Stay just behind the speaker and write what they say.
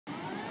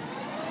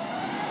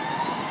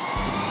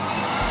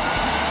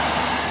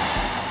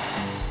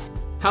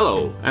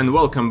Hello and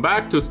welcome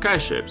back to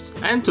Skyships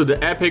and to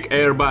the epic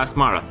Airbus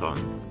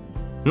marathon.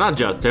 Not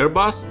just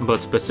Airbus,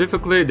 but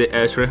specifically the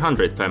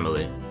A300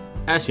 family.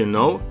 As you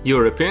know,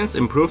 Europeans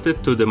improved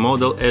it to the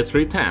model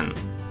A310,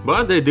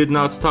 but they did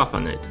not stop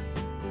on it.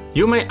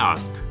 You may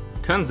ask,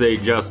 can't they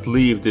just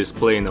leave this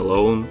plane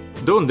alone?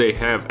 Don't they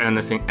have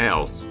anything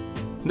else?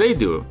 They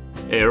do.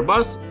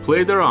 Airbus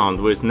played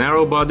around with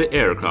narrow-body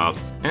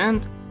aircrafts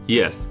and,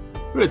 yes,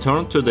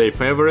 returned to their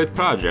favorite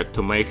project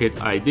to make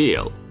it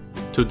ideal.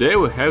 Today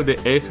we have the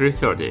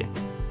A330.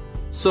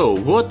 So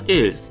what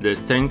is this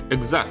thing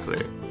exactly?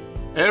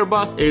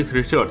 Airbus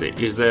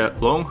A330 is a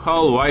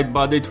long-haul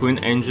wide-body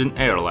twin-engine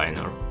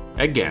airliner.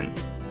 Again,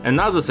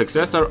 another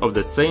successor of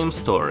the same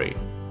story.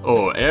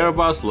 Oh,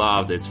 Airbus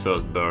loved its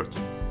first bird.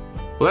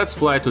 Let's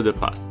fly to the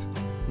past.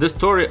 The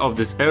story of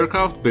this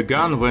aircraft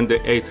began when the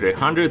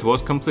A300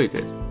 was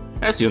completed.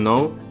 As you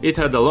know, it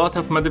had a lot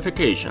of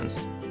modifications.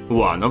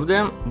 One of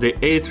them, the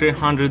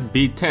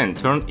A300B10,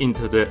 turned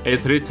into the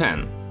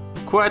A310.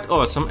 Quite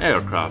awesome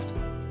aircraft.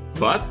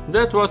 But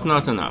that was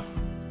not enough.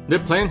 The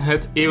plane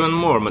had even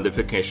more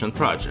modification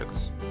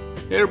projects.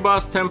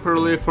 Airbus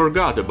temporarily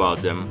forgot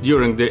about them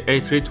during the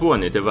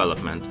A320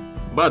 development.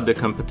 But the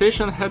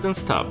competition hadn't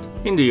stopped.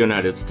 In the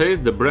United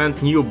States, the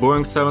brand new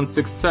Boeing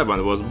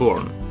 767 was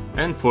born.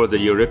 And for the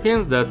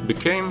Europeans that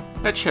became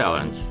a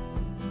challenge.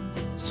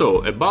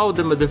 So, about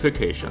the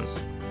modifications.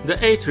 The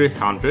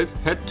A300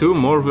 had two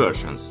more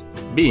versions,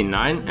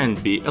 B9 and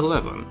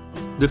B11.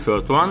 The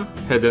first one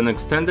had an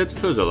extended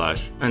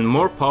fuselage and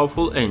more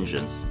powerful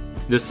engines.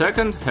 The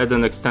second had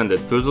an extended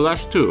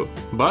fuselage too,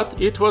 but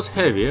it was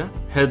heavier,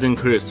 had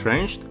increased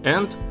range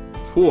and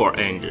 4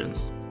 engines.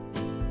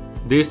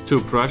 These two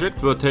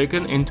projects were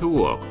taken into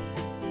work.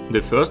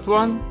 The first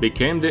one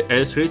became the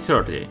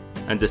A330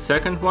 and the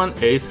second one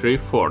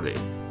A340.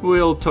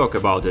 We'll talk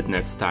about it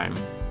next time.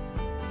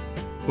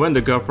 When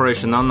the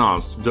corporation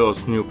announced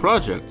those new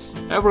projects,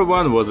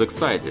 everyone was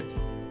excited.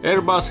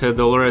 Airbus had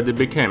already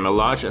become a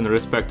large and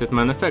respected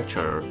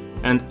manufacturer,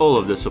 and all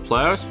of the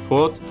suppliers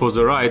fought for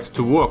the right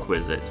to work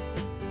with it.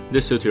 The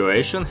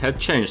situation had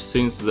changed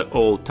since the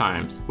old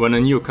times, when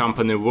a new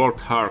company worked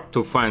hard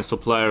to find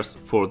suppliers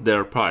for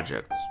their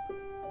projects.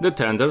 The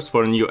tenders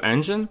for a new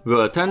engine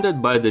were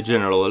attended by the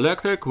General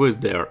Electric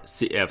with their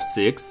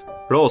CF6,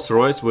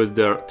 Rolls-Royce with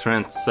their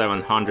Trent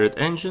 700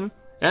 engine,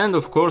 and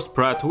of course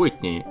Pratt &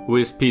 Whitney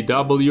with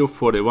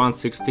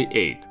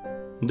PW4168.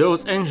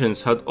 Those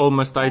engines had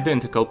almost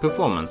identical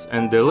performance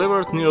and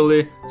delivered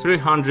nearly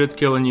 300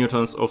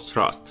 kN of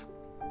thrust.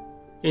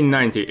 In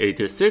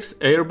 1986,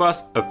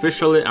 Airbus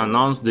officially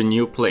announced the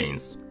new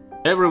planes.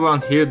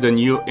 Everyone heard the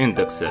new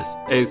indexes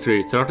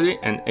A330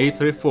 and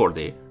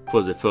A340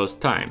 for the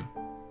first time.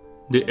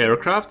 The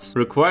aircrafts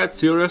required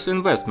serious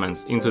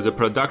investments into the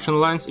production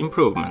line's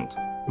improvement.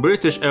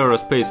 British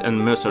Aerospace and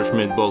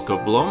Messerschmitt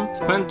Bölkow Blohm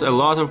spent a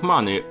lot of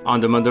money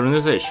on the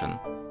modernization.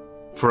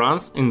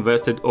 France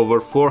invested over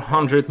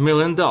 $400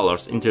 million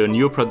into a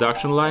new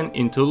production line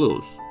in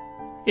Toulouse.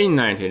 In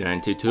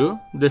 1992,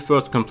 the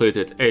first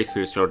completed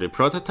A330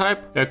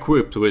 prototype,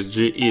 equipped with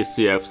GE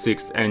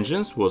CF6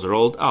 engines, was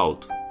rolled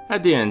out.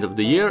 At the end of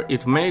the year,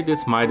 it made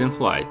its maiden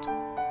flight.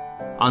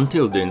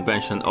 Until the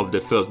invention of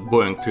the first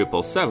Boeing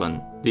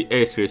 777, the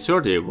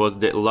A330 was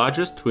the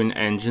largest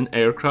twin-engine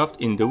aircraft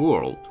in the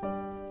world.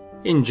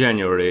 In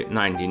January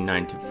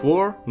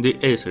 1994, the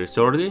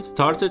A330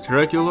 started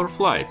regular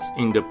flights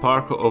in the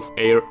park of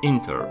Air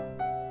Inter.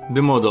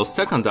 The model's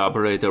second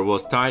operator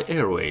was Thai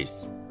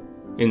Airways.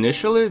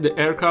 Initially, the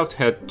aircraft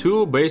had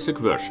two basic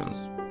versions.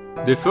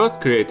 The first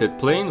created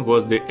plane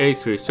was the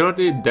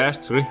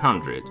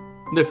A330-300.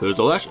 The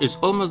fuselage is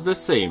almost the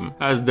same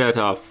as that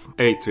of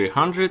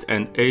A300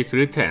 and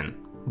A310,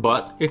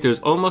 but it is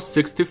almost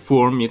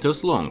 64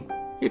 meters long.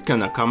 It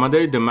can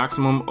accommodate the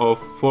maximum of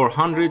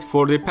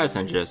 440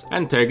 passengers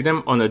and take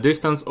them on a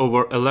distance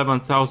over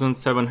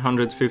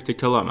 11,750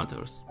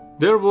 kilometers.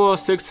 There were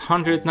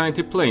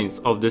 690 planes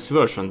of this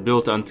version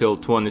built until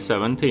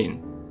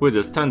 2017, with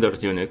a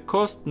standard unit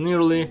cost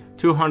nearly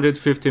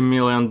 $250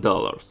 million.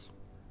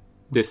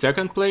 The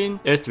second plane,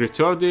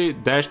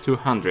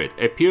 A330-200,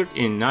 appeared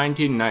in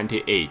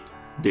 1998.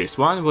 This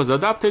one was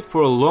adapted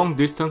for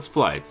long-distance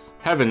flights.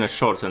 Having a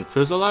shortened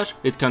fuselage,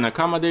 it can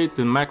accommodate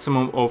a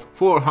maximum of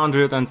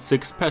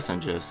 406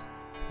 passengers,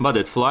 but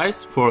it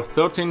flies for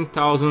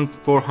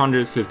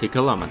 13,450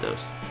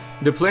 kilometers.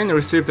 The plane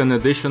received an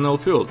additional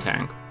fuel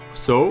tank,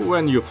 so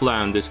when you fly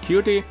on this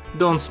cutie,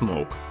 don't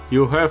smoke.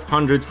 You have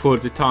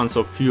 140 tons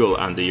of fuel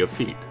under your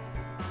feet.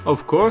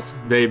 Of course,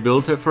 they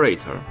built a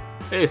freighter,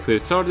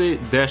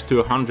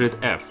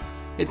 A330-200F.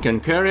 It can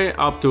carry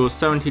up to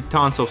 70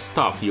 tons of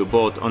stuff you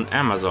bought on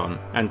Amazon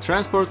and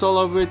transport all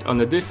of it on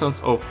a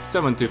distance of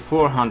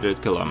 7,400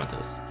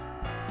 kilometers.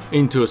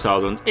 In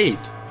 2008,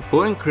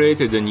 Boeing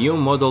created a new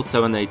Model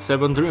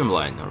 787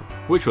 Dreamliner,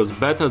 which was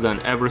better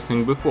than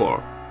everything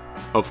before.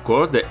 Of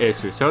course, the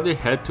A330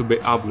 had to be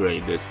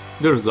upgraded.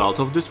 The result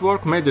of this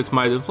work made its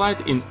maiden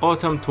flight in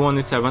autumn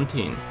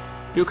 2017.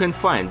 You can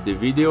find the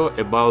video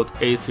about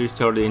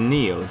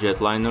A330neo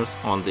jetliners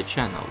on the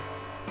channel.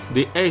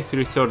 The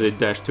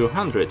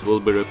A330-200 will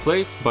be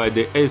replaced by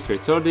the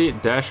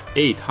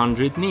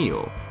A330-800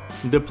 Neo.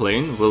 The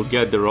plane will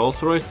get the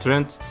Rolls-Royce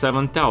Trent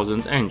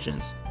 7000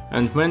 engines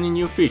and many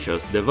new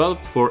features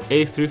developed for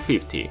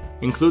A350,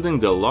 including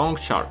the long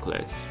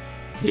sharklets.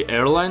 The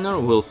airliner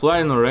will fly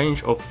in a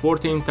range of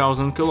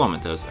 14,000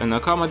 km and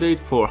accommodate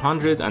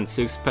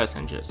 406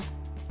 passengers.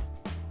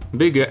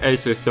 Bigger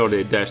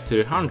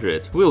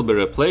A330-300 will be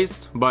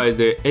replaced by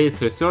the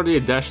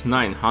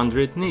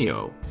A330-900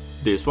 Neo.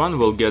 This one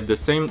will get the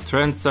same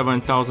Trent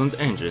 7000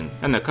 engine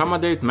and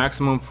accommodate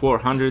maximum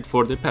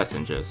 440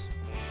 passengers.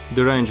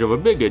 The range of a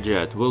bigger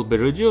jet will be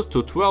reduced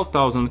to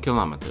 12,000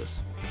 km.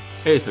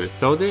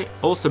 A330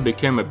 also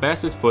became a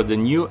basis for the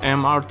new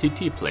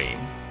MRTT plane,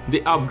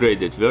 the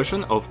upgraded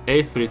version of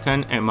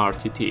A310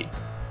 MRTT.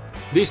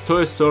 These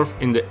toys serve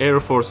in the air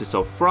forces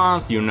of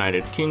France,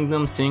 United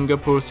Kingdom,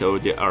 Singapore,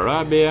 Saudi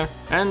Arabia,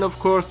 and of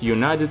course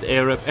United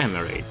Arab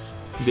Emirates.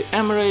 The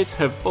Emirates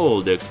have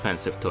all the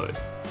expensive toys.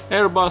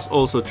 Airbus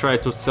also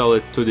tried to sell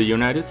it to the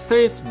United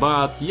States,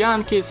 but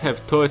Yankees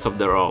have toys of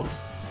their own.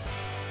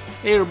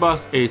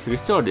 Airbus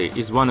A330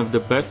 is one of the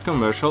best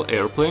commercial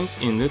airplanes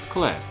in its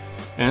class,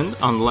 and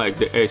unlike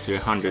the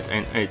A300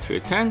 and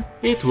A310,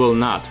 it will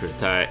not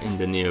retire in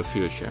the near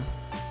future.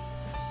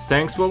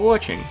 Thanks for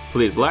watching,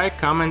 please like,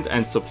 comment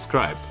and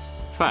subscribe.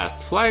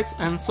 Fast flights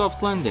and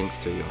soft landings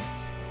to you!